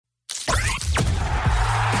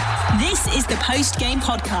This is the post-game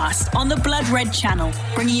podcast on the Blood Red channel,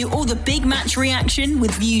 bringing you all the big match reaction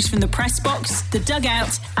with views from the press box, the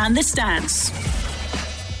dugout and the stands.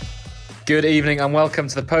 Good evening and welcome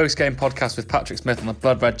to the post-game podcast with Patrick Smith on the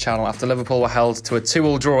Blood Red channel after Liverpool were held to a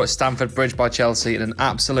 2-2 draw at Stamford Bridge by Chelsea in an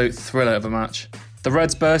absolute thriller of a match. The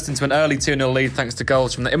Reds burst into an early 2-0 lead thanks to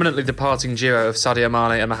goals from the imminently departing duo of Sadio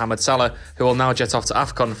Mane and Mohamed Salah, who will now jet off to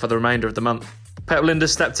AFCON for the remainder of the month. Pep Lijnders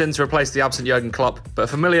stepped in to replace the absent Jurgen Klopp, but a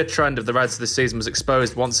familiar trend of the Reds this season was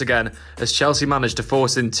exposed once again as Chelsea managed to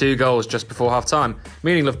force in 2 goals just before half-time,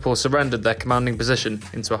 meaning Liverpool surrendered their commanding position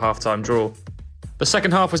into a half-time draw. The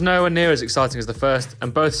second half was nowhere near as exciting as the first,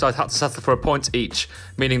 and both sides had to settle for a point each,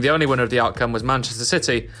 meaning the only winner of the outcome was Manchester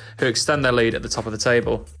City, who extend their lead at the top of the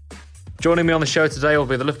table. Joining me on the show today will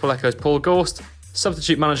be the Liverpool Echo's Paul Gorst,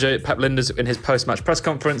 substitute manager Pep Lijnders in his post-match press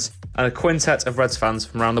conference, and a quintet of Reds fans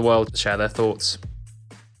from around the world to share their thoughts.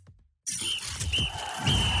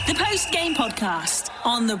 The post-game podcast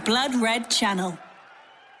on the Blood Red channel.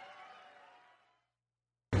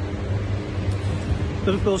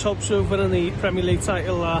 Liverpool's hopes of winning the Premier League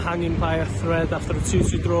title are hanging by a thread after a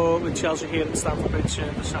 2-2 draw with Chelsea here at Stamford Bridge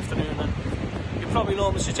this afternoon. And you probably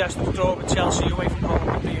normally suggest that the draw with Chelsea away from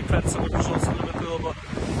home would be a creditable result to Liverpool, but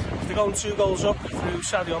after going 2 goals up through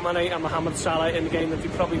Sadio Mane and Mohamed Salah in the game that they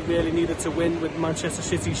probably really needed to win, with Manchester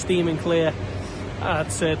City steaming clear at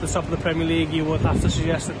the top of the Premier League, you would have to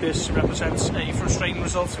suggest that this represents a frustrating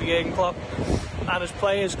result for Jurgen Klopp and his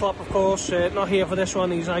players. Klopp, of course, not here for this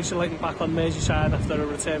one. He's isolating back on Merseyside after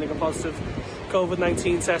returning a positive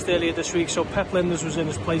COVID-19 test earlier this week, so Pep Lijnders was in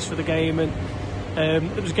his place for the game, and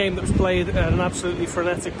it was a game that was played at an absolutely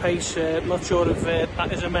frenetic pace. Not sure if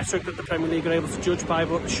that is a metric that the Premier League are able to judge by,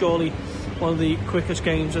 but surely one of the quickest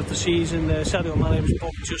games of the season. Sadio Mane was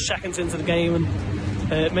booked just seconds into the game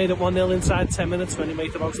and made it 1-0 inside 10 minutes when he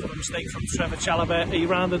made the most of a mistake from Trevor Chalobah. He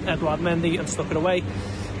rounded Edouard Mendy and stuck it away.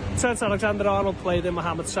 Trent Alexander-Arnold played in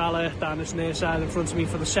Mohamed Salah down his near side in front of me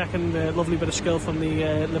for the second. Lovely bit of skill from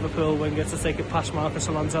the Liverpool winger to take it past Marcos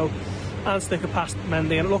Alonso and stick it past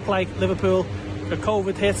Mendy. And it looked like Liverpool, the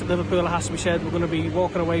COVID hit at Liverpool, it has to be said, we're going to be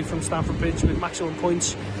walking away from Stamford Bridge with maximum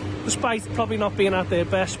points, despite probably not being at their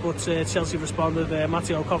best. But Chelsea responded.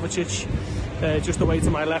 Mateo Kovacic just away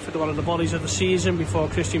to my left with one of the volleys of the season before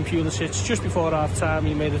Christian Pulisic, just before half time,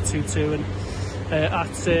 he made it 2-2. And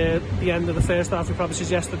at the end of the first half, we probably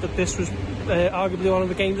suggested that this was arguably one of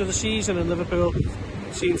the games of the season, and Liverpool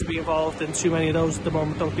seem to be involved in too many of those at the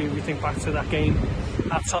moment. Don't we think back to that game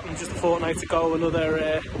at Tottenham just a fortnight ago,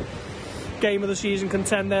 another game of the season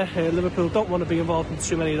contender. Liverpool don't want to be involved in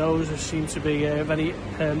too many of those. It seems to be very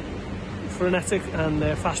frenetic and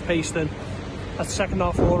fast-paced, and as the second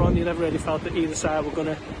half wore on, you never really felt that either side were going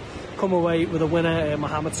to come away with a winner.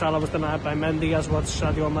 Mohamed Salah was denied by Mendy, as was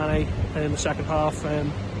Sadio Mane in the second half.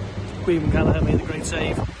 Queen Gallagher made a great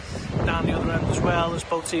save down the other end as well, as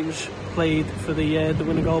both teams played for the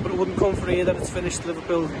winning goal, but it wouldn't come for either. It's finished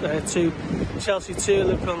Liverpool 2, Chelsea 2.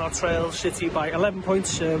 Liverpool now trail City by 11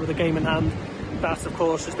 points with a game in hand. That, of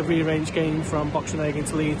course, is the rearranged game from Boxing Day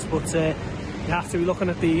against Leeds, but you have to be looking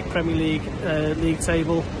at the Premier League league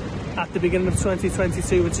table at the beginning of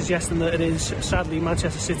 2022 and suggesting that it is sadly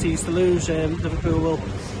Manchester City's to lose. Liverpool will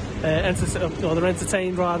they're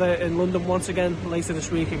entertained rather in London once again later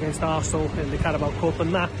this week against Arsenal in the Carabao Cup,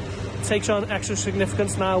 and that takes on extra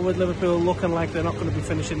significance now with Liverpool looking like they're not going to be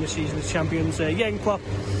finishing the season as champions. Jurgen Klopp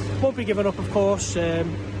won't be giving up, of course.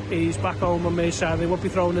 He's back home on Merseyside. They won't be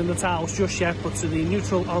throwing in the towels just yet, but to the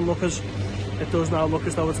neutral onlookers, it does now look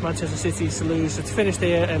as though it's Manchester City's to lose. It's finished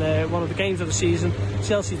here in one of the games of the season.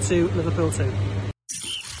 Chelsea 2, Liverpool 2.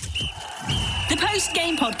 The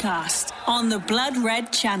post-game podcast on the Blood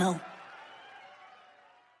Red channel.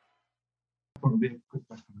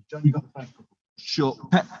 Sure.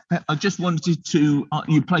 Pep, I just wanted to...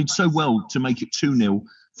 you played so well to make it 2-0.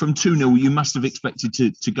 From 2-0, you must have expected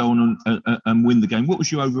to go on and win the game. What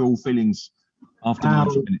was your overall feelings after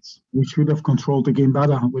 90 minutes? We should have controlled the game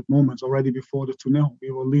better with moments already before the 2-0.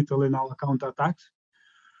 We were lethal in our counter-attacks.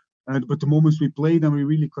 But the moments we played and we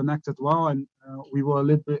really connected well, and we were a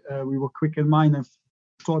little bit, we were quick in mind and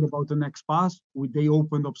thought about the next pass. They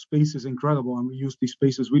opened up spaces incredible, and we used these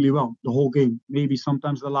spaces really well the whole game. Maybe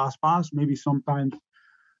sometimes the last pass, maybe sometimes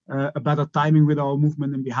a better timing with our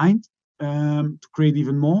movement in behind to create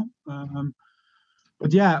even more.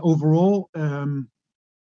 But yeah, overall,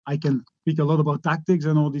 I can speak a lot about tactics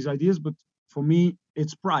and all these ideas, but for me,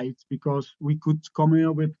 it's pride, because we could come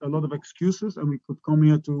here with a lot of excuses, and we could come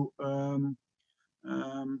here to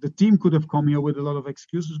the team could have come here with a lot of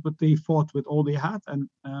excuses, but they fought with all they had, and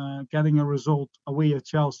getting a result away at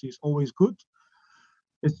Chelsea is always good.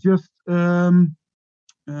 It's just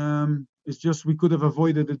It's just we could have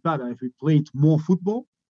avoided it better if we played more football,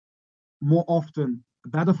 more often,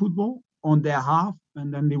 better football on their half,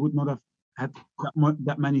 and then they would not have had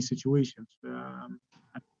that many situations. And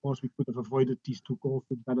of course, we could have avoided these 2 goals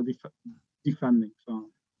with better defending.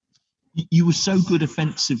 So. You were so good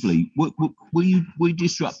offensively. Were you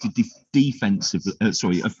disrupted defensively?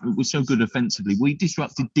 We're so good offensively. Were you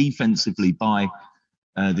disrupted defensively by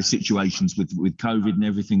the situations with COVID and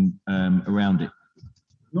everything around it?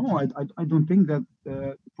 No, I don't think that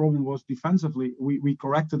the problem was defensively. We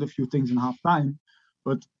corrected a few things in half time,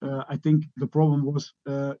 but I think the problem was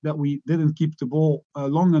that we didn't keep the ball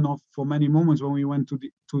long enough for many moments when we went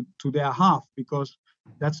to their half, because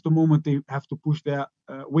that's the moment they have to push their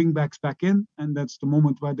wing backs back in, and that's the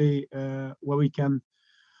moment where they where we can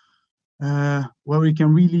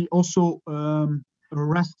really also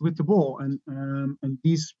rest with the ball, and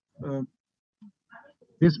this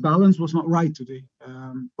balance was not right today.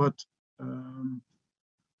 But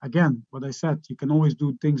again, what I said, you can always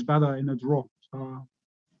do things better in a draw.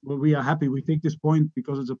 But we are happy. We take this point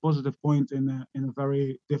because it's a positive point in a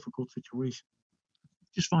very difficult situation.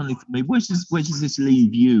 Just finally for me, where does this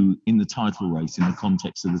leave you in the title race, in the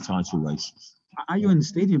context of the title race? Are you in the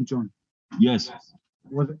stadium, John? Yes.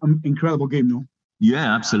 It was an incredible game, no?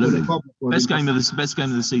 Yeah, absolutely. Best game of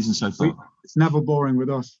the season so far. It's never boring with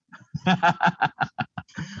us.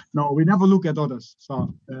 No, we never look at others.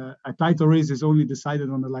 So a title race is only decided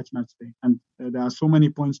on the last match day, and there are so many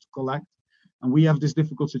points to collect. And we have this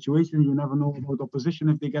difficult situation. You never know about opposition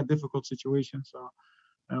if they get difficult situations. So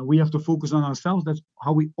we have to focus on ourselves. That's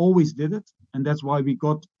how we always did it, and that's why we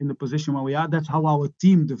got in the position where we are. That's how our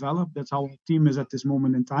team developed. That's how our team is at this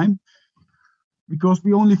moment in time. Because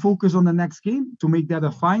we only focus on the next game to make that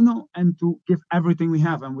a final and to give everything we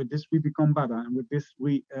have. And with this, we become better. And with this,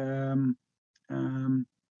 we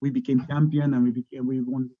became champion, and we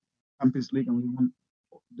won Champions League, and we won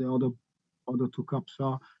the other 2 cups.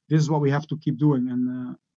 So this is what we have to keep doing.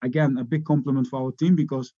 And again, a big compliment for our team,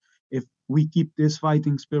 because if we keep this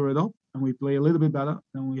fighting spirit up and we play a little bit better,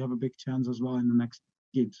 then we have a big chance as well in the next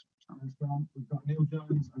games. We've got Neil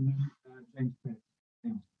Jones and then James Pearce.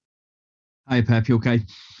 Hi Pep, you okay?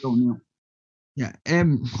 Hello, Neil. Yeah,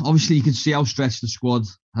 obviously you can see how stretched the squad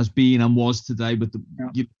has been and was today, but some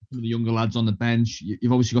of the younger lads on the bench.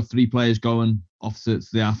 You've obviously got 3 players going off to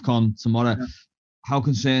the AFCON tomorrow. Yeah. How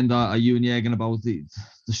concerned are you and Jürgen about the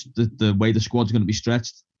way the squad's going to be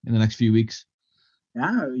stretched in the next few weeks?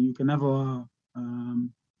 Yeah, you can never.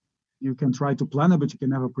 You can try to plan it, but you can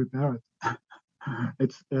never prepare it.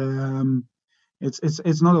 It's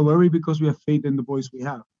not a worry, because we have faith in the boys we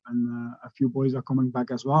have, and a few boys are coming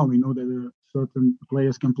back as well. We know that certain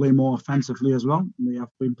players can play more offensively as well. They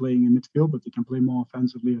have been playing in midfield, but they can play more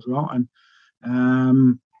offensively as well.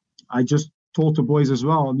 And I just told the boys as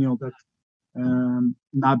well, that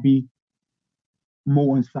Naby,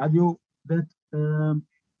 Mo, and Sadio that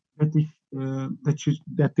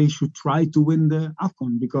they should try to win the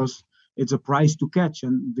AFCON, because it's a prize to catch,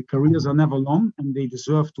 and the careers are never long, and they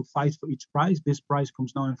deserve to fight for each prize. This prize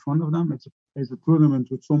comes now in front of them. It's a tournament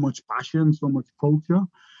with so much passion, so much culture,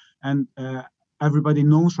 and everybody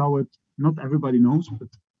knows how it. Not everybody knows, but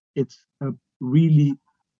it's a really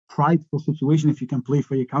prideful situation if you can play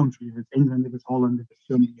for your country. If it's England, if it's Holland, if it's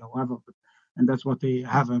Germany, however. And that's what they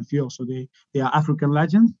have and feel. So they are African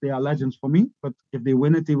legends. They are legends for me. But if they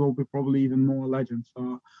win it, they will be probably even more legends.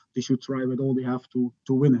 So they should try with all they have to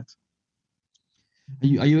win it.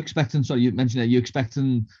 Are you expecting? Sorry, you mentioned that. Are you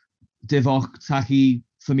expecting Divock, Taki,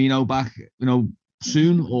 Firmino back,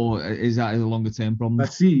 soon, or is that a longer term problem?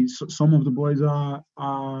 Let's see. So some of the boys are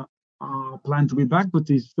planned to be back, but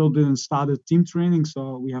they still didn't start a team training.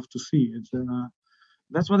 So we have to see. It's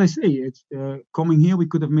that's what I say. It's coming here. We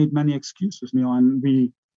could have made many excuses, and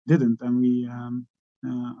we didn't. And we,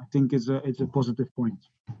 I think, it's a positive point.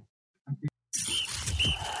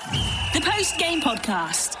 The post-game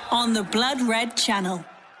podcast on the Blood Red Channel.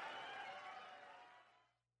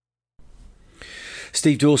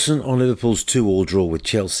 Steve Dawson on Liverpool's 2-2 draw with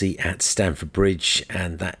Chelsea at Stamford Bridge,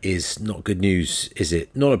 and that is not good news, is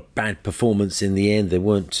it? Not a bad performance in the end. There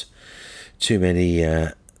weren't too many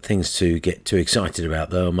things to get too excited about,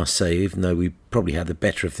 though, I must say, even though we probably had the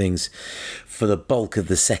better of things for the bulk of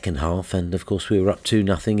the second half, and of course we were up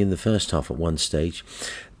 2-0 in the first half at one stage.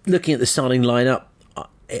 Looking at the starting lineup,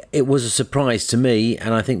 it was a surprise to me,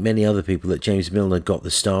 and I think many other people, that James Milner got the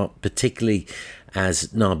start, particularly as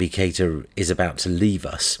Naby Keita is about to leave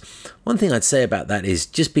us. One thing I'd say about that is,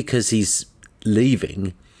 just because he's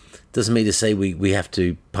leaving doesn't mean to say we have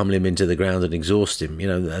to pummel him into the ground and exhaust him,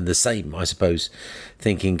 and the same, I suppose,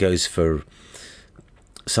 thinking goes for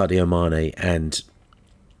Sadio Mane and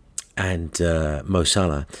and Mo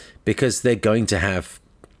Salah, because they're going to have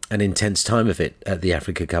an intense time of it at the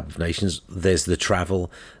Africa Cup of Nations. There's the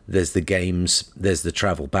travel, there's the games, there's the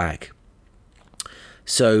travel back.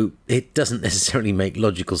 So it doesn't necessarily make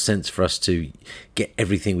logical sense for us to get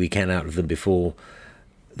everything we can out of them before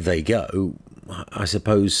they go. I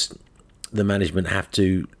suppose the management have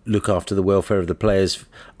to look after the welfare of the players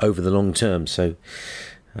over the long term. So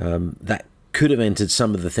that could have entered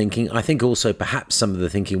some of the thinking. I think also perhaps some of the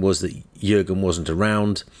thinking was that Jurgen wasn't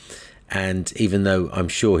around. And even though I'm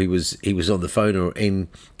sure he was on the phone or in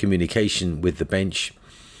communication with the bench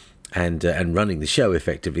and running the show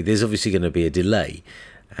effectively, there's obviously going to be a delay.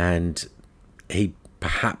 And he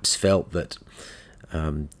perhaps felt that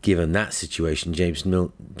given that situation, James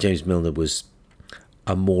Milner was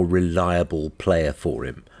a more reliable player for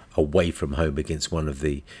him away from home against one of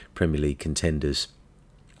the Premier League contenders,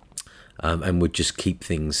 and would just keep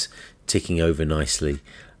things ticking over nicely.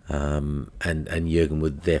 And Jurgen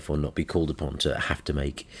would therefore not be called upon to have to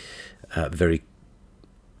make very,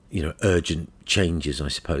 urgent changes. I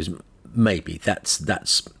suppose maybe that's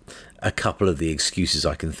a couple of the excuses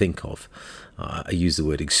I can think of. I use the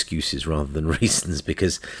word excuses rather than reasons,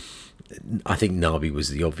 because I think Naby was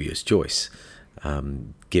the obvious choice,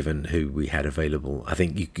 given who we had available. I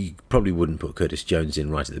think you probably wouldn't put Curtis Jones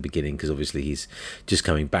in right at the beginning, because obviously he's just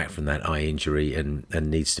coming back from that eye injury and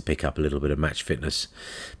needs to pick up a little bit of match fitness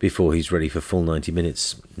before he's ready for full 90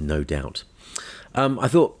 minutes, no doubt. I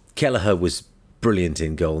thought Kelleher was brilliant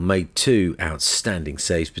in goal, made two outstanding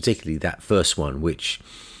saves, particularly that first one, which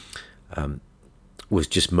was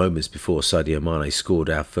just moments before Sadio Mane scored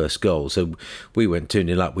our first goal. So we went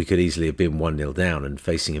 2-0 up. We could easily have been 1-0 down and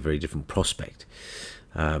facing a very different prospect.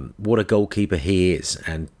 What a goalkeeper he is,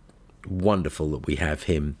 and wonderful that we have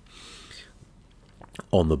him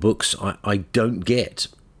on the books. I don't get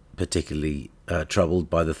particularly troubled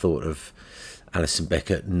by the thought of Alisson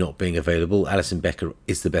Becker not being available. Alisson Becker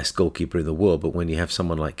is the best goalkeeper in the world, but when you have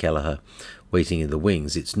someone like Kelleher waiting in the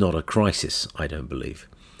wings, it's not a crisis, I don't believe,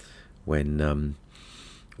 when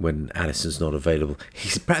Alisson's not available.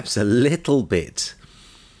 He's perhaps a little bit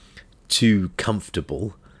too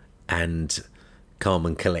comfortable and calm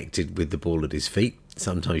and collected with the ball at his feet.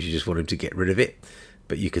 Sometimes you just want him to get rid of it,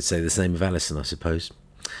 but you could say the same of Alisson, I suppose.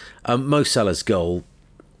 Mo Salah's goal,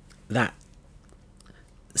 that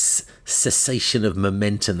cessation of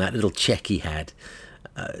momentum, that little check he had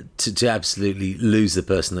to absolutely lose the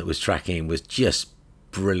person that was tracking him, was just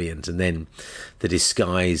brilliant. And then the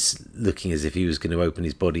disguise, looking as if he was going to open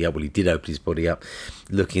his body up. Well, he did open his body up,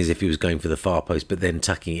 looking as if he was going for the far post, but then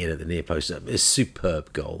tucking it in at the near post. A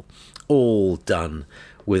superb goal, all done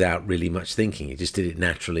without really much thinking. He just did it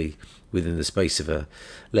naturally within the space of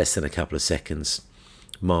less than a couple of seconds.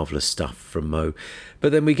 Marvellous stuff from Mo.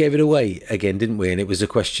 But then we gave it away again, didn't we? And it was a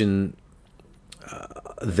question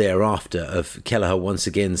thereafter of Kelleher once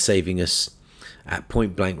again saving us at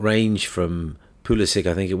point blank range from Pulisic,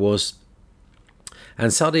 I think it was,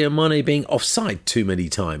 and Sadio Mane being offside too many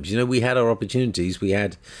times. We had our opportunities. We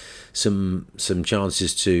had some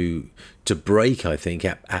chances to break, I think,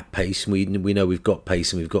 at pace. We know we've got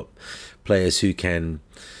pace, and we've got players who can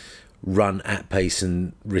run at pace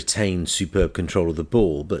and retain superb control of the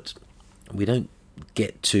ball, but we don't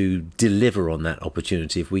get to deliver on that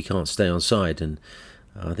opportunity if we can't stay on side. And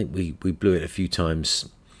I think we blew it a few times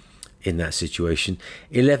in that situation.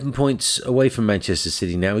 11 points away from Manchester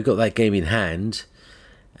City now. We've got that game in hand,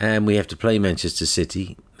 and we have to play Manchester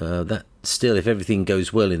City. That still, if everything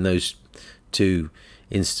goes well in those two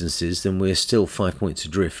instances, then we're still 5 points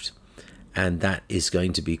adrift, and that is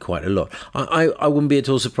going to be quite a lot. I wouldn't be at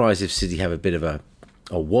all surprised if City have a bit of a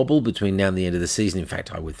wobble between now and the end of the season. In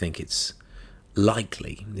fact, I would think it's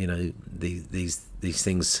likely. These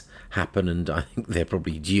things happen, and I think they're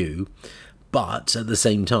probably due. But at the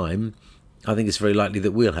same time, I think it's very likely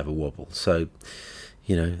that we'll have a wobble. So,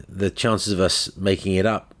 the chances of us making it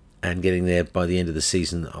up and getting there by the end of the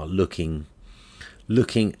season are looking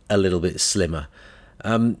a little bit slimmer.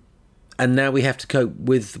 And now we have to cope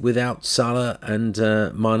without Salah and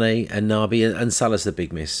Mane and Naby, and Salah's the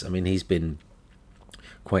big miss. I mean, he's been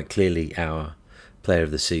quite clearly our player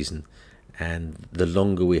of the season, and the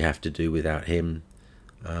longer we have to do without him,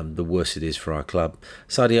 the worse it is for our club.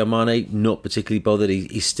 Sadio Mane, not particularly bothered.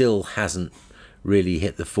 He still hasn't really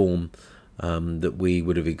hit the form that we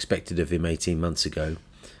would have expected of him 18 months ago.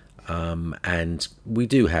 And we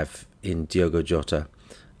do have in Diogo Jota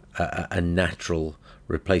a natural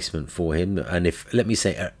replacement for him, and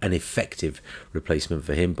an effective replacement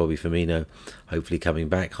for him. Bobby Firmino hopefully coming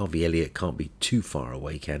back. Harvey Elliott can't be too far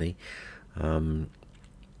away, can he?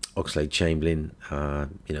 Oxlade-Chamberlain,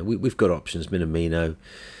 we've got options. Minamino,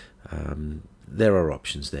 There are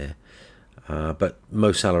options there. But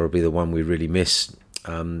Mo Salah will be the one we really miss.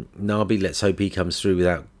 Naby, let's hope he comes through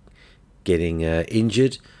without getting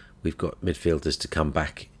injured. We've got midfielders to come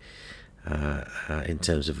back in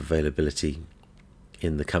terms of availability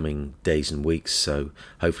in the coming days and weeks, so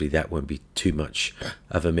hopefully that won't be too much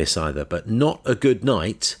of a miss either. But not a good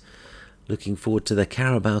night. Looking forward to the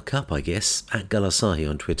Carabao Cup, I guess, at Gulasahi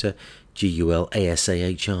on Twitter,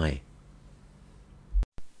 GULASAHI.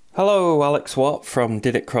 Hello, Alex Watt from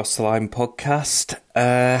Did It Cross the Line podcast.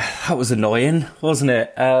 That was annoying, wasn't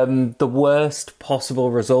it? The worst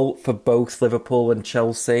possible result for both Liverpool and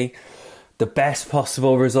Chelsea. The best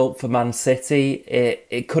possible result for Man City.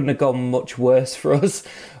 It couldn't have gone much worse for us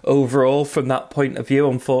overall from that point of view,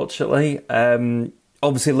 unfortunately.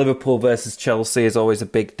 Obviously, Liverpool versus Chelsea is always a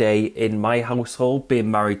big day in my household, being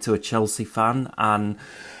married to a Chelsea fan, and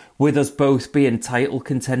with us both being title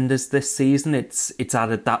contenders this season, it's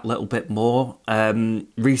added that little bit more.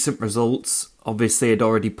 Recent results obviously had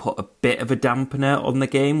already put a bit of a dampener on the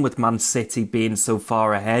game, with Man City being so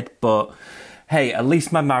far ahead, but hey, at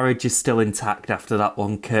least my marriage is still intact after that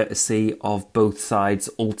one, courtesy of both sides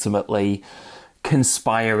ultimately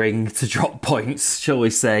conspiring to drop points, shall we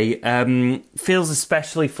say. Feels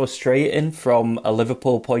especially frustrating from a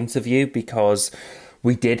Liverpool point of view, because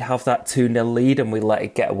we did have that 2-0 lead and we let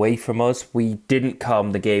it get away from us. We didn't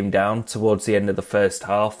calm the game down towards the end of the first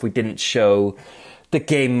half. We didn't show the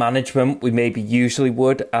game management we maybe usually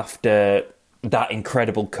would after that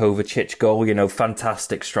incredible Kovacic goal. You know,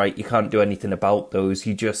 fantastic strike. You can't do anything about those.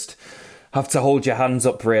 You just have to hold your hands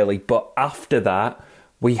up, really. But after that,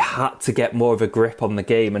 we had to get more of a grip on the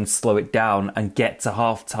game and slow it down and get to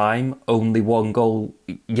half-time. Only one goal,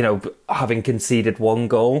 you know, having conceded one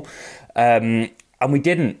goal. And we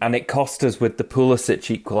didn't. And it cost us with the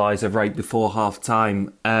Pulisic equaliser right before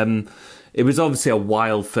half-time. It was obviously a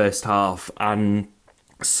wild first half and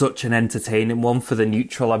such an entertaining one for the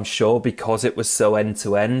neutral, I'm sure, because it was so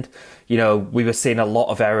end-to-end. You know, we were seeing a lot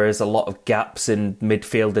of errors, a lot of gaps in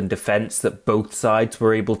midfield and defence that both sides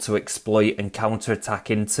were able to exploit and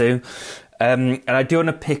counter-attack into. And I do want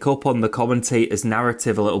to pick up on the commentators'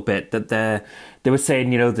 narrative a little bit, that they were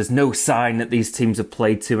saying, you know, there's no sign that these teams have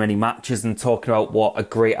played too many matches, and talking about what a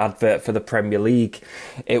great advert for the Premier League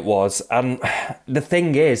it was. And the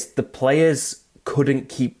thing is, the players couldn't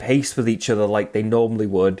keep pace with each other like they normally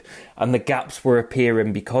would, and the gaps were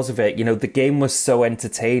appearing because of it. You know, the game was so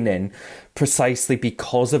entertaining precisely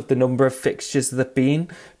because of the number of fixtures there've been,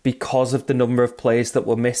 because of the number of players that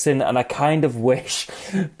were missing, and I kind of wish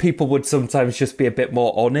people would sometimes just be a bit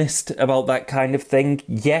more honest about that kind of thing.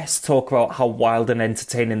 Yes, talk about how wild and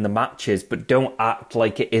entertaining the match is, but don't act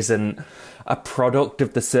like it isn't a product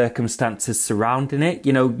of the circumstances surrounding it.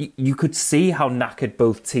 You know, you could see how knackered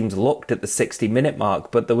both teams looked at the 60-minute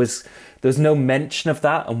mark, but there was no mention of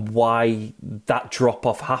that and why that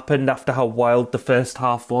drop-off happened after how wild the first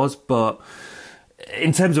half was. But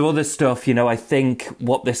in terms of other stuff, you know, I think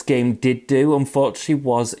what this game did do, unfortunately,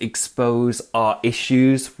 was expose our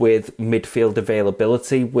issues with midfield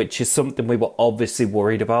availability, which is something we were obviously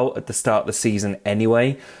worried about at the start of the season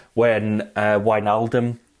anyway, when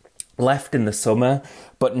Wijnaldum left in the summer.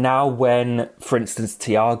 But now when, for instance,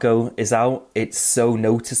 Thiago is out, it's so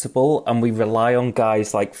noticeable, and we rely on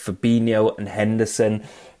guys like Fabinho and Henderson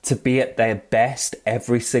to be at their best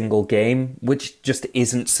every single game, which just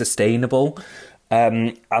isn't sustainable.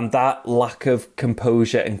 And that lack of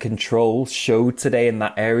composure and control showed today in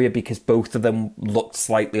that area, because both of them looked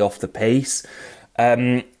slightly off the pace.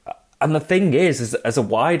 And the thing is, as a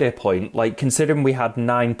wider point, like, considering we had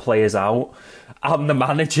 9 players out, I'm the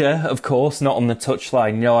manager, of course, not on the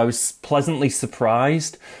touchline. You know, I was pleasantly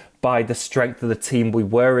surprised by the strength of the team we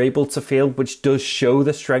were able to field, which does show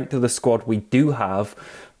the strength of the squad we do have.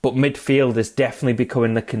 But midfield is definitely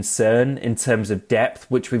becoming the concern in terms of depth,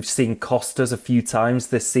 which we've seen cost us a few times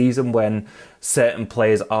this season when certain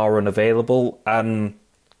players are unavailable. And,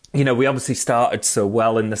 you know, we obviously started so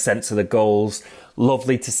well in the sense of the goals.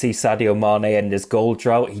 Lovely to see Sadio Mane end his goal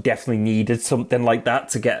drought. He definitely needed something like that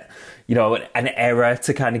to get, you know, an error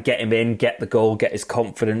to kind of get him in, get the goal, get his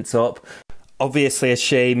confidence up. Obviously a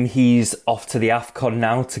shame he's off to the AFCON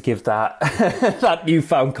now to give that that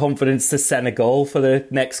newfound confidence to Senegal for the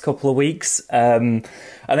next couple of weeks. And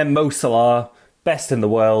then Mo Salah, best in the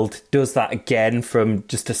world, does that again from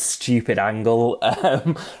just a stupid angle.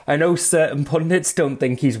 I know certain pundits don't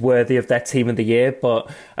think he's worthy of their team of the year,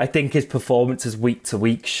 but I think his performances week to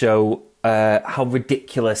week show how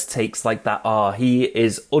ridiculous takes like that are. He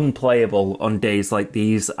is unplayable on days like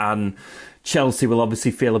these, and Chelsea will obviously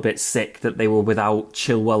feel a bit sick that they were without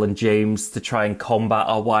Chilwell and James to try and combat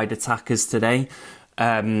our wide attackers today.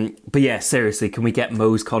 But yeah, seriously, can we get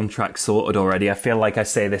Mo's contract sorted already? I feel like I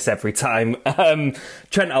say this every time.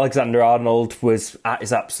 Trent Alexander-Arnold was at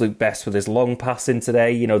his absolute best with his long passing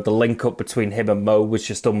today. You know, the link up between him and Mo was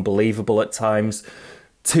just unbelievable at times.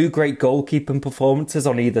 2 great goalkeeping performances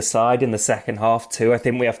on either side in the second half too. I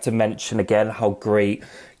think we have to mention again how great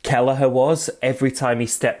Kelleher was. Every time he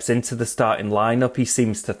steps into the starting lineup, he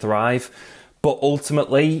seems to thrive. But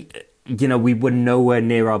ultimately, you know, we were nowhere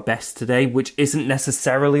near our best today, which isn't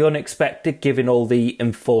necessarily unexpected given all the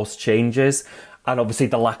enforced changes and obviously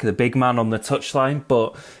the lack of the big man on the touchline.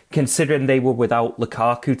 But considering they were without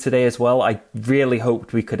Lukaku today as well, I really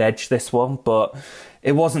hoped we could edge this one, but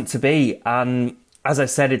it wasn't to be. And as I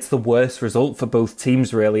said, it's the worst result for both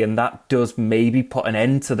teams, really, and that does maybe put an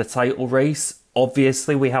end to the title race.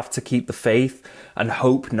 Obviously, we have to keep the faith and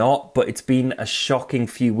hope not, but it's been a shocking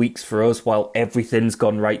few weeks for us while everything's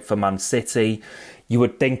gone right for Man City. You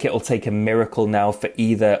would think it'll take a miracle now for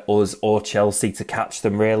either us or Chelsea to catch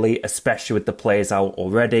them, really, especially with the players out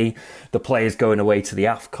already, the players going away to the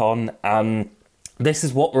AFCON, and this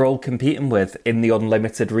is what we're all competing with in the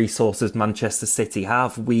unlimited resources Manchester City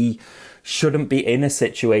have. We shouldn't be in a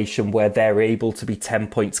situation where they're able to be 10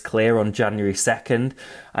 points clear on January 2nd,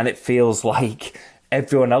 and it feels like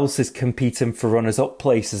everyone else is competing for runners-up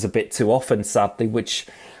places a bit too often, sadly, which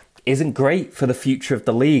isn't great for the future of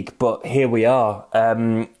the league, but here we are.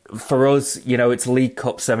 For us, you know, it's League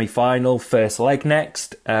Cup semi-final, first leg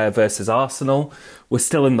next versus Arsenal. We're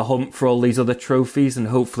still in the hunt for all these other trophies, and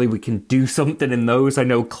hopefully we can do something in those. I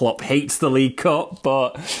know Klopp hates the League Cup,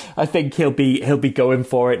 but I think he'll be going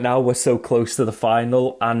for it now. We're so close to the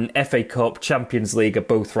final, and FA Cup, Champions League are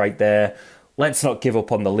both right there. Let's not give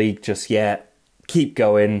up on the league just yet. Keep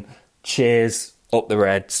going. Cheers. Up the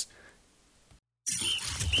Reds.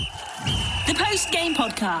 The post-game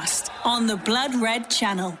podcast on the Blood Red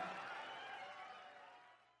channel.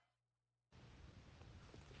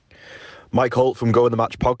 Mike Holt from Go in the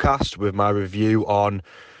Match podcast with my review on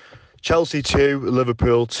Chelsea 2,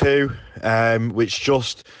 Liverpool 2, which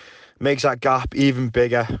just makes that gap even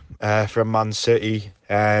bigger from Man City.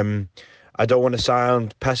 I don't want to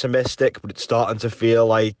sound pessimistic, but it's starting to feel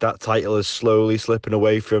like that title is slowly slipping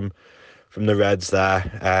away from the Reds there.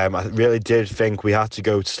 I really did think we had to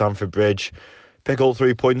go to Stamford Bridge, pick all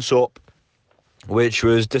 3 points up, which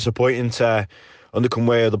was disappointing to undercome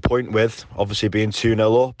way of the point with, obviously being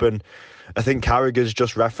 2-0 up. And I think Carragher's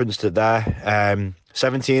just referenced it there.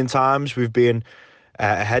 17 times we've been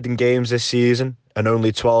ahead in games this season, and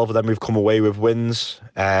only 12 of them we've come away with wins.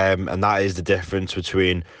 And that is the difference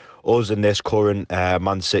between us and this current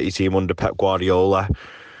Man City team under Pep Guardiola,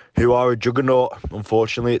 who are a juggernaut.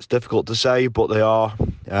 Unfortunately, it's difficult to say, but they are.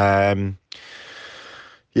 I mean,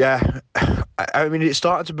 it's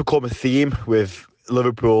starting to become a theme with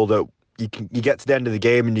Liverpool that you get to the end of the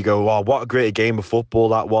game and you go, wow, what a great game of football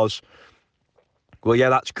that was. Well, yeah,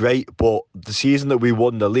 that's great, but the season that we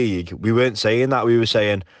won the league, we weren't saying that. We were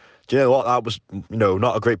saying, do you know what, that was, you know,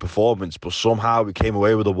 not a great performance, but somehow we came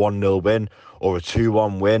away with a 1-0 win or a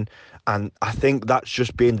 2-1 win. And I think that's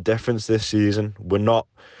just been the difference this season. We're not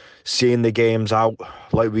seeing the games out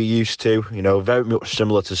like we used to, you know, very much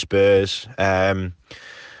similar to Spurs. And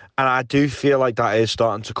I do feel like that is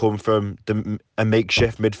starting to come from a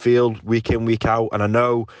makeshift midfield week in, week out. And I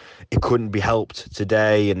know it couldn't be helped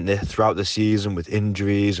today and throughout the season with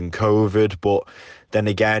injuries and COVID. But then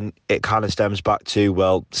again, it kind of stems back to,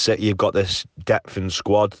 well, City have got this depth and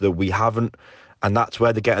squad that we haven't. And that's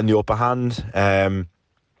where they're getting the upper hand. And,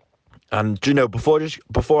 you know,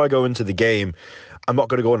 before I go into the game, I'm not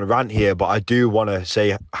going to go on a rant here, but I do want to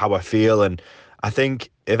say how I feel. And I think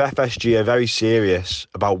if FSG are very serious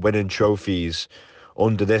about winning trophies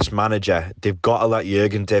under this manager, they've got to let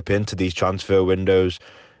Jurgen dip into these transfer windows.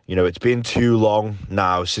 You know, it's been too long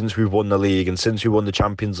now since we've won the league and since we won the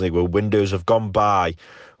Champions League, where windows have gone by,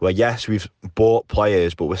 where yes, we've bought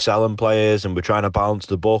players, but we're selling players and we're trying to balance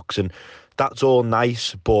the books, and that's all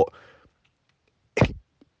nice, but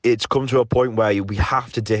it's come to a point where we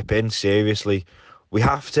have to dip in seriously. We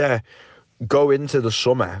have to go into the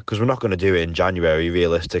summer, because we're not going to do it in January,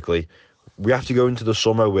 realistically. We have to go into the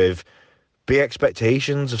summer with big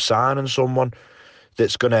expectations of signing someone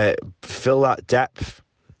that's going to fill that depth.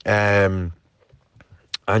 And,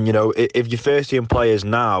 you know, if your first-team players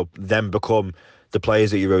now then become the players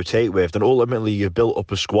that you rotate with, then ultimately you've built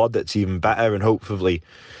up a squad that's even better, and hopefully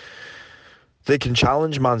they can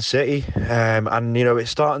challenge Man City. And, you know, it's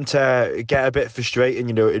starting to get a bit frustrating.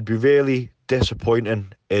 You know, it'd be really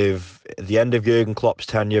disappointing if at the end of Jurgen Klopp's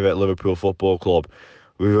tenure at Liverpool Football Club,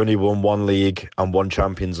 we've only won one league and one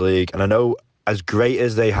Champions League. And I know as great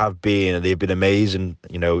as they have been, and they've been amazing,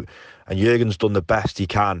 you know, and Jurgen's done the best he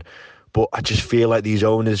can. But I just feel like these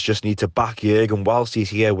owners just need to back Jurgen whilst he's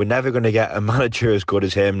here. We're never going to get a manager as good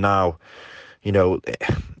as him now. You know,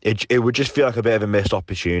 it would just feel like a bit of a missed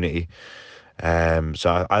opportunity.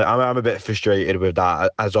 So I'm a bit frustrated with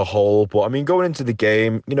that as a whole. But I mean, going into the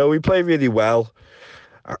game, you know, we played really well.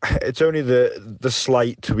 It's only the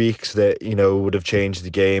slight tweaks that, you know, would have changed the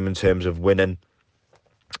game in terms of winning.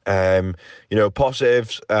 You know,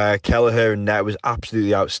 positives, Kelleher and net was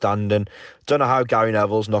absolutely outstanding. Don't know how Gary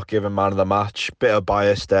Neville's not given man of the match. Bit of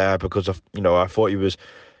bias there because of, you know, I thought he was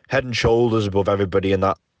head and shoulders above everybody in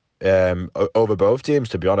that, over both teams,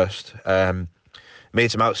 to be honest.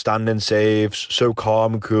 Made some outstanding saves, so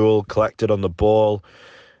calm, cool, collected on the ball.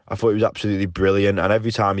 I thought he was absolutely brilliant, and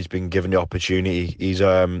every time he's been given the opportunity, he's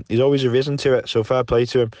always arisen to it. So fair play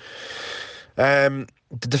to him.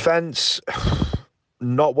 The defence,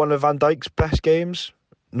 not one of Van Dijk's best games.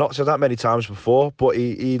 Not said that many times before, but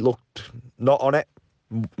he looked not on it.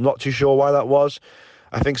 Not too sure why that was.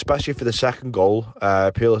 I think especially for the second goal,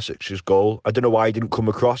 Pulisic's goal. I don't know why he didn't come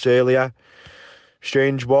across earlier.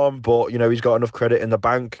 Strange one, but you know, he's got enough credit in the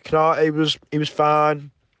bank. Konate he was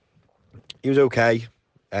fine. He was okay.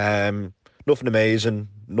 Nothing amazing,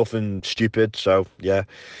 nothing stupid. So yeah,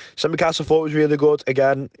 Tsimikas I thought was really good.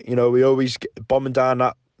 Again, you know, we always bombing down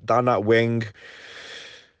that wing.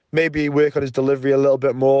 Maybe work on his delivery a little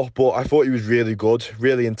bit more, but I thought he was really good,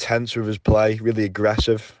 really intense with his play, really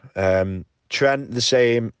aggressive. Trent the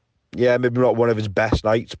same. Yeah, maybe not one of his best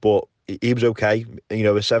nights, but he was okay. You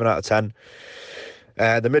know, a 7 out of 10.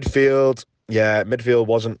 The midfield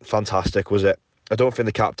wasn't fantastic, was it? I don't think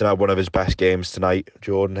the captain had one of his best games tonight,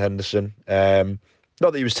 Jordan Henderson.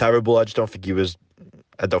 Not that he was terrible, I don't think he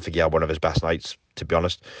had one of his best nights, to be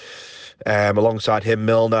honest. Alongside him,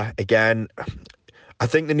 Milner, again, I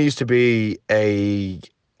think there needs to be a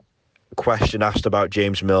question asked about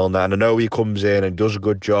James Milner, and I know he comes in and does a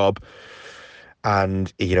good job,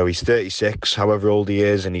 and you know, he's 36, however old he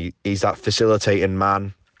is, and he's that facilitating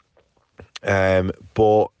man.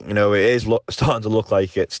 But you know, it is starting to look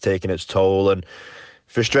like it's taking its toll, and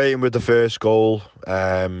frustrating with the first goal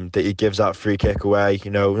that he gives that free kick away. You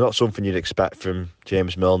know, not something you'd expect from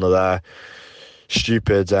James Milner there.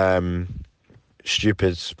 Stupid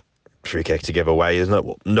free kick to give away, isn't it?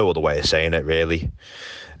 Well, no other way of saying it, really.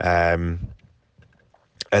 And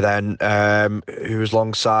then who was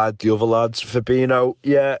alongside the other lads? Fabinho.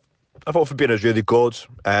 Yeah, I thought Fabinho's really good.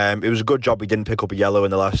 It was a good job he didn't pick up a yellow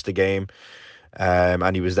in the Leicester game.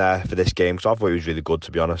 And he was there for this game, so I thought he was really good,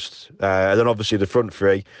 to be honest. And then obviously the front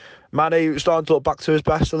three. Mane starting to look back to his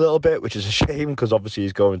best a little bit, which is a shame because obviously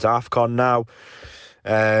he's going to AFCON now.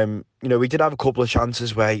 You know, we did have a couple of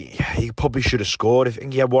chances where he probably should have scored. I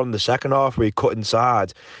think he had one in the second half where he cut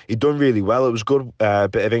inside. He'd done really well. It was a good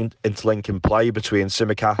bit of interlinking play between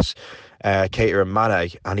Tsimikas, Keita and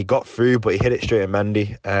Mane, and he got through, but he hit it straight at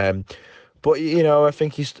Mendy. But you know, I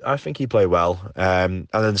think he played well. And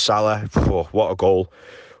then Salah, what a goal!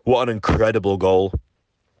 What an incredible goal!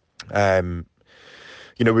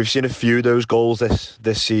 You know, we've seen a few of those goals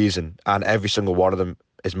this season, and every single one of them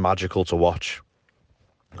is magical to watch.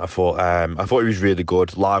 I thought he was really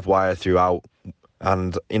good, live wire throughout,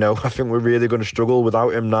 and you know, I think we're really going to struggle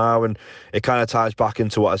without him now, and it kind of ties back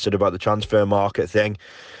into what I said about the transfer market thing.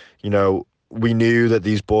 You know, we knew that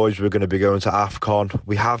these boys were going to be going to AFCON.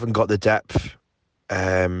 We haven't got the depth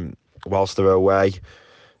whilst they're away,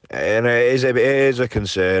 and it is a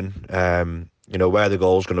concern. You know, where the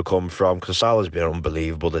goal's going to come from, because Salah's been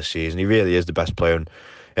unbelievable this season. He really is the best player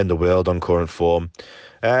in the world on current form.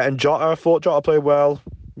 And Jota, I thought Jota played well.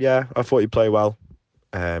 Yeah, I thought he played well.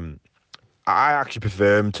 I actually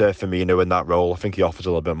prefer him to Firmino in that role. I think he offers a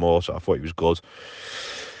little bit more, so I thought he was good.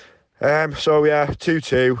 So yeah,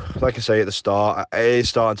 2-2. Like I say at the start, it is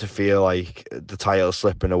starting to feel like the title's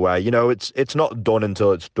slipping away. You know, it's not done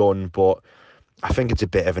until it's done, but I think it's a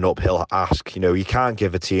bit of an uphill ask. You know, you can't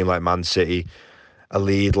give a team like Man City a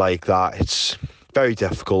lead like that. It's very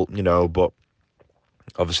difficult, you know, but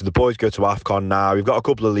obviously the boys go to AFCON now. We've got a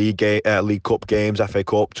couple of League Cup games, FA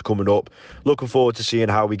Cups coming up. Looking forward to seeing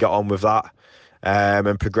how we get on with that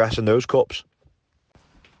and progress in those cups.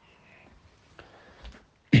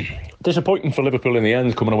 Disappointing for Liverpool in the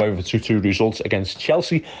end, coming away with a 2-2 result against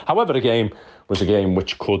Chelsea. However, the game was a game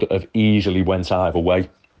which could have easily went either way,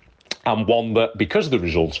 and one that, because of the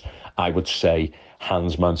result, I would say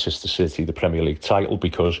hands Manchester City the Premier League title,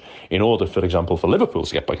 because in order, for example, for Liverpool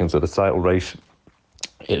to get back into the title race,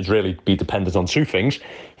 it'd really be dependent on two things.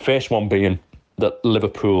 First one being that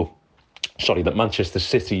Manchester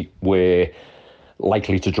City were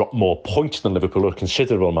likely to drop more points than Liverpool, or a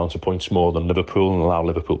considerable amount of points more than Liverpool, and allow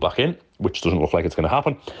Liverpool back in, which doesn't look like it's going to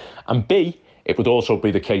happen. And B, it would also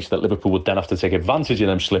be the case that Liverpool would then have to take advantage of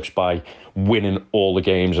them slips by winning all the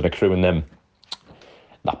games and accruing them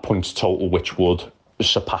that points total, which would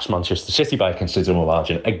surpass Manchester City by a considerable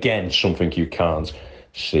margin. Again, something you can't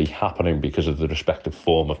see happening because of the respective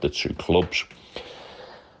form of the two clubs.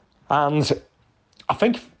 And I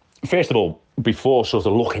think, first of all, before sort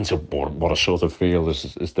of looking to what I sort of feel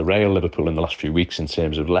is the real Liverpool in the last few weeks in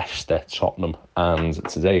terms of Leicester, Tottenham and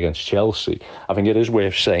today against Chelsea, I think it is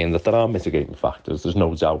worth saying that there are mitigating factors. There's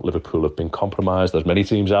no doubt Liverpool have been compromised, as many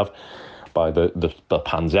teams have, by the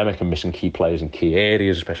pandemic and missing key players in key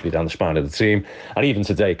areas, especially down the spine of the team. And even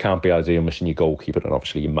today, it can't be ideal missing your goalkeeper and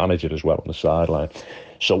obviously your manager as well on the sideline.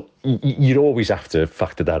 So you'd always have to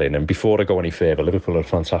factor that in. And before I go any further, Liverpool are a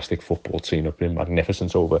fantastic football team. Have been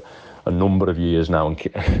magnificent over a number of years now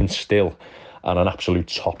and still an absolute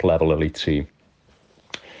top-level elite team.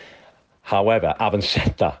 However, having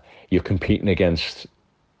said that, you're competing against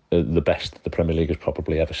the best the Premier League has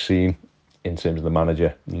probably ever seen in terms of the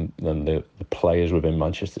manager and the players within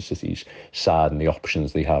Manchester City's side and the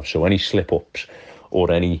options they have. So any slip-ups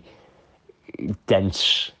or any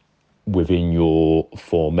dents within your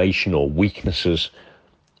formation or weaknesses,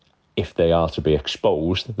 if they are to be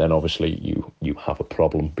exposed, then obviously you have a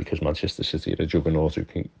problem, because Manchester City are a juggernaut who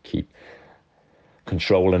can keep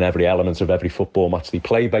controlling every element of every football match they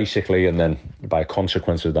play, basically, and then by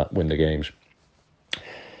consequence of that, win the games.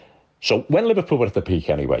 So when Liverpool were at the peak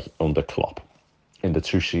anyway, under Klopp, in the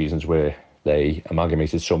 2 seasons where they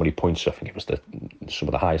amalgamated so many points, I think it was some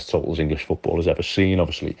of the highest totals English football has ever seen.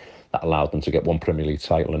 Obviously, that allowed them to get one Premier League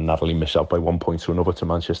title and narrowly miss out by 1 point to another to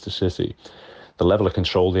Manchester City. The level of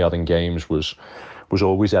control they had in games was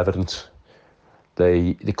always evident.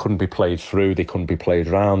 They couldn't be played through, they couldn't be played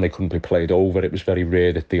round, they couldn't be played over. It was very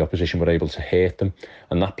rare that the opposition were able to hurt them.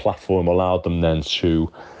 And that platform allowed them then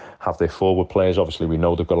to have their forward players. Obviously, we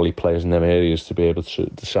know they've got elite players in them areas to be able to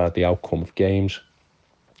decide the outcome of games.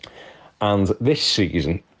 And this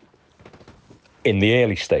season, in the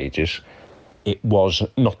early stages, it was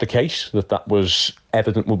not the case. That was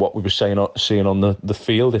evident with what we were seeing on the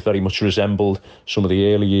field. It very much resembled some of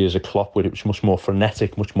the early years of Klopp, where it was much more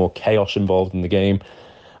frenetic, much more chaos involved in the game.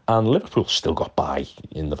 And Liverpool still got by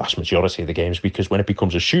in the vast majority of the games, because when it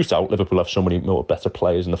becomes a shootout, Liverpool have so many more better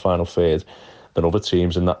players in the final third than other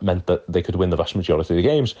teams, and that meant that they could win the vast majority of the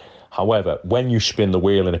games. However, when you spin the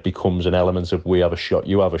wheel and it becomes an element of we have a shot,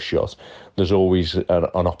 you have a shot, there's always an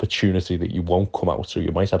opportunity that you won't come out. So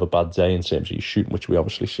you might have a bad day in terms of your shooting, which we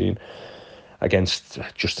obviously seen against,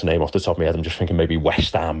 just to name off the top of my head, I'm just thinking maybe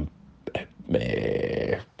West Ham,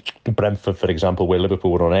 Brentford, for example, where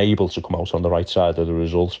Liverpool were unable to come out on the right side of the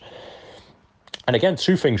results. And again,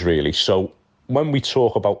 2 things really. So when we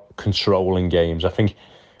talk about controlling games, I think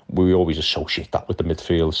we always associate that with the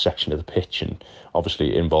midfield section of the pitch, and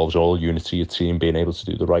obviously it involves all unity of team being able to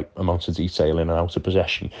do the right amount of detail in and out of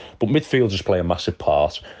possession. But midfielders play a massive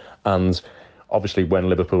part, and obviously when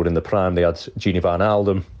Liverpool were in the prime, they had Gini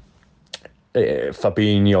Wijnaldum,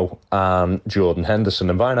 Fabinho and Jordan Henderson.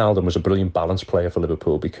 And Wijnaldum was a brilliant balance player for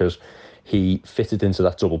Liverpool, because he fitted into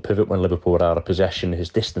that double pivot when Liverpool were out of possession. His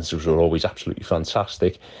distances were always absolutely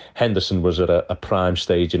fantastic. Henderson was at a prime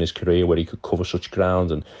stage in his career where he could cover such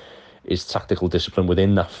ground, and his tactical discipline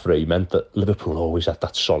within that three meant that Liverpool always had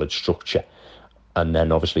that solid structure. And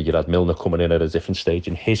then obviously you had Milner coming in at a different stage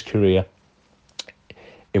in his career,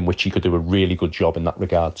 in which he could do a really good job in that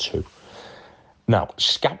regard too. Now,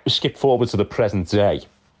 skip forward to the present day,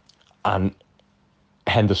 and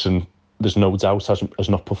Henderson, there's no doubt, has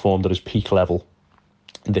not performed at his peak level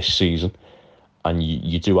this season. And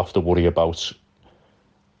you do have to worry about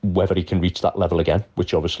whether he can reach that level again,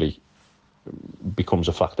 which obviously becomes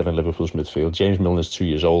a factor in Liverpool's midfield. James Milner's 2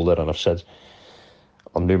 years older, and I've said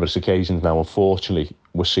on numerous occasions now, unfortunately,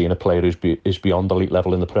 we're seeing a player who's beyond elite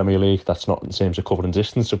level in the Premier League. That's not in terms of covering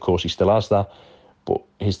distance. Of course, he still has that. But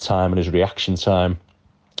his time and his reaction time,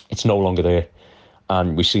 it's no longer there.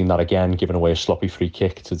 And we've seen that again, giving away a sloppy free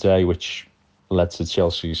kick today, which led to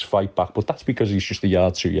Chelsea's fight back. But that's because he's just 2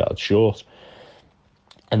 yards short.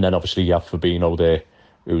 And then obviously you have Fabinho there,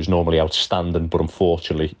 who's normally outstanding, but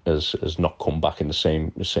unfortunately has not come back in the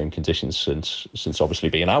same conditions since obviously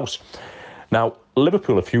being out. Now,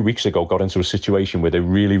 Liverpool a few weeks ago got into a situation where they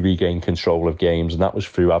really regained control of games, and that was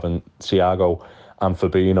through having Thiago and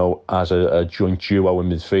Fabinho as a joint duo in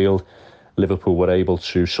midfield. Liverpool were able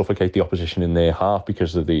to suffocate the opposition in their half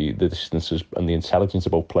because of the distances and the intelligence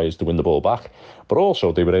of both players to win the ball back. But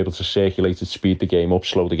also they were able to circulate and speed the game up,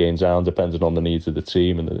 slow the game down, depending on the needs of the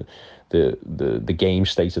team and the game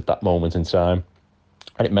state at that moment in time.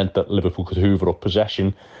 And it meant that Liverpool could hoover up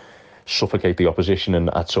possession, suffocate the opposition, and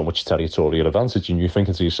had so much territorial advantage. And you're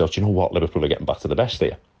thinking to yourself, do you know what, Liverpool are getting back to the best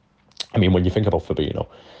here. I mean, when you think about Fabinho,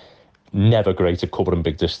 never great at covering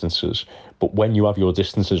big distances, but when you have your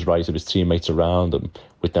distances right of his teammates around him,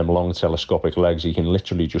 with them long telescopic legs, he can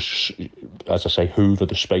literally just, as I say, hoover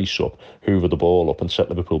the space up, hoover the ball up and set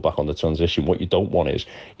Liverpool back on the transition. What you don't want is,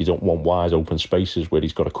 you don't want wide open spaces where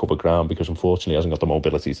he's got to cover ground, because unfortunately he hasn't got the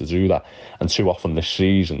mobility to do that. And too often this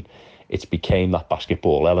season, it's became that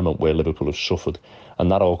basketball element where Liverpool have suffered.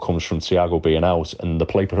 And that all comes from Thiago being out, and the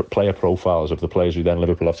player profiles of the players who then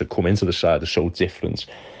Liverpool have to come into the side are so different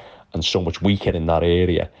and so much weaker in that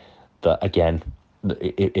area that, again,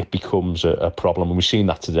 it becomes a problem. And we've seen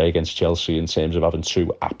that today against Chelsea in terms of having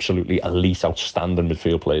two absolutely elite, outstanding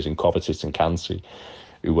midfield players in Kovacic and Kanté,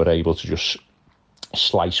 who were able to just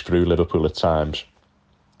slice through Liverpool at times.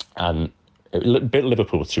 And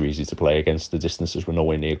Liverpool were too easy to play against. The distances were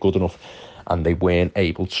nowhere near good enough, and they weren't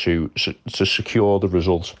able to secure the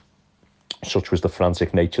result. Such was the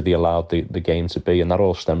frantic nature they allowed the game to be, and that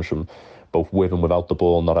all stems from both with and without the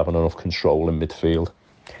ball not having enough control in midfield.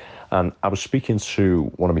 And I was speaking to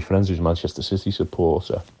one of my friends who's a Manchester City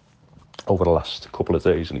supporter over the last couple of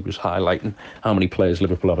days, and he was highlighting how many players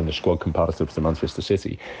Liverpool have in the squad comparative to Manchester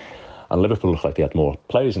City. And Liverpool looked like they had more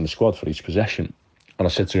players in the squad for each possession. And I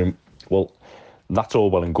said to him, well, that's all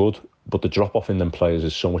well and good, but the drop-off in them players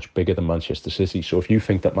is so much bigger than Manchester City. So if you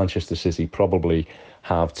think that Manchester City probably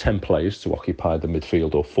have 10 players to occupy the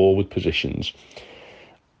midfield or forward positions,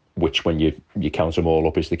 which when you count them all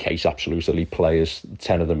up is the case, absolute elite players,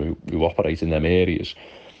 10 of them who operate in them areas.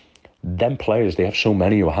 Them players, they have so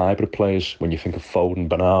many who are hybrid players. When you think of Foden,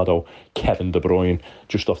 Bernardo, Kevin De Bruyne,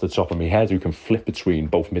 just off the top of my head, who can flip between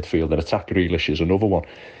both midfield and attack. Grealish is another one.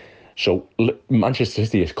 So Manchester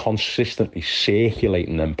City is consistently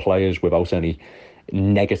circulating them players without any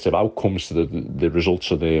negative outcomes to the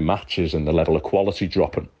results of their matches and the level of quality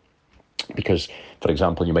dropping. Because, for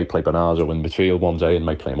example, you may play Bernardo in midfield one day and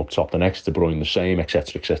may play him up top the next, De Bruyne the same,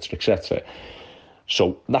 etc., etc., etc.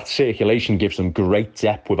 So that circulation gives them great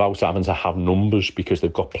depth without having to have numbers, because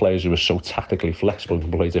they've got players who are so tactically flexible and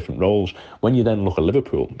can play different roles. When you then look at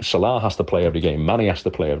Liverpool, Salah has to play every game, Mane has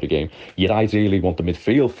to play every game. You'd ideally want the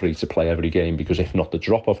midfield three to play every game, because if not, the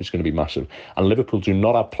drop-off is going to be massive. And Liverpool do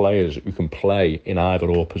not have players who can play in either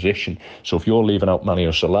or position. So if you're leaving out Mane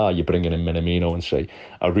or Salah, you're bringing in Minamino and, say,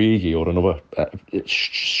 Origi or another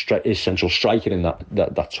essential striker in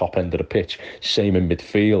that top end of the pitch. Same in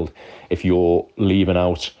midfield. If you're leaving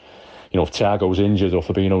out, if Thiago's injured or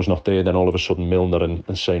Fabinho's not there, then all of a sudden Milner and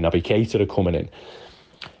say Naby Keita are coming in.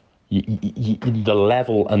 The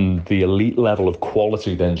level and the elite level of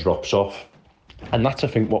quality then drops off. And that's, I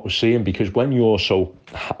think, what we're seeing, because when you're so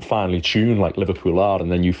finely tuned like Liverpool are,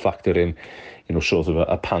 and then you factor in, sort of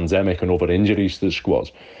a pandemic and other injuries to the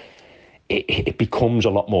squad, it becomes a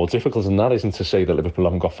lot more difficult. And that isn't to say that Liverpool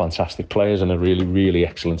haven't got fantastic players and a really, really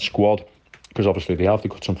excellent squad, because obviously they've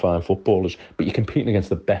got some fine footballers, but you're competing against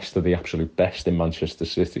the best of the absolute best in Manchester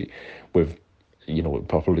City, with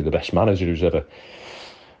probably the best manager who's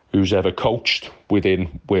ever coached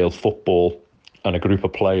within world football, and a group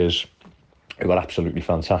of players who are absolutely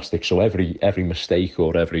fantastic. So every mistake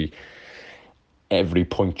or every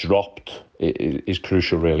point dropped is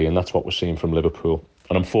crucial, really, and that's what we're seeing from Liverpool.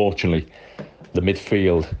 And unfortunately, the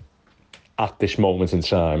midfield at this moment in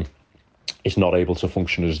time is not able to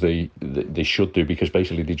function as they should do, because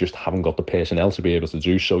basically they just haven't got the personnel to be able to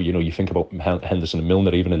do so. You think about Henderson and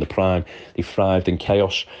Milner, even in the prime, they thrived in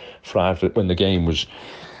chaos, thrived when the game was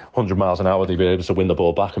 100 miles an hour. They were able to win the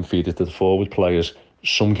ball back and feed it to the forward players.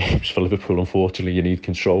 Some games for Liverpool, unfortunately, you need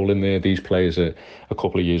control in there. These players are a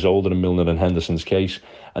couple of years older in Milner and Henderson's case,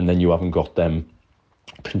 and then you haven't got them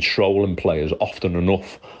controlling players often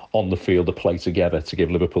enough on the field to play together to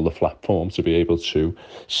give Liverpool the platform to be able to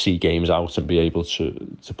see games out and be able to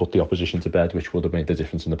put the opposition to bed, which would have made the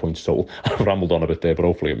difference in the points total. I rambled on a bit there, but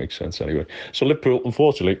hopefully it makes sense anyway. So Liverpool,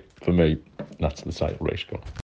 unfortunately, for me, that's the title race gone.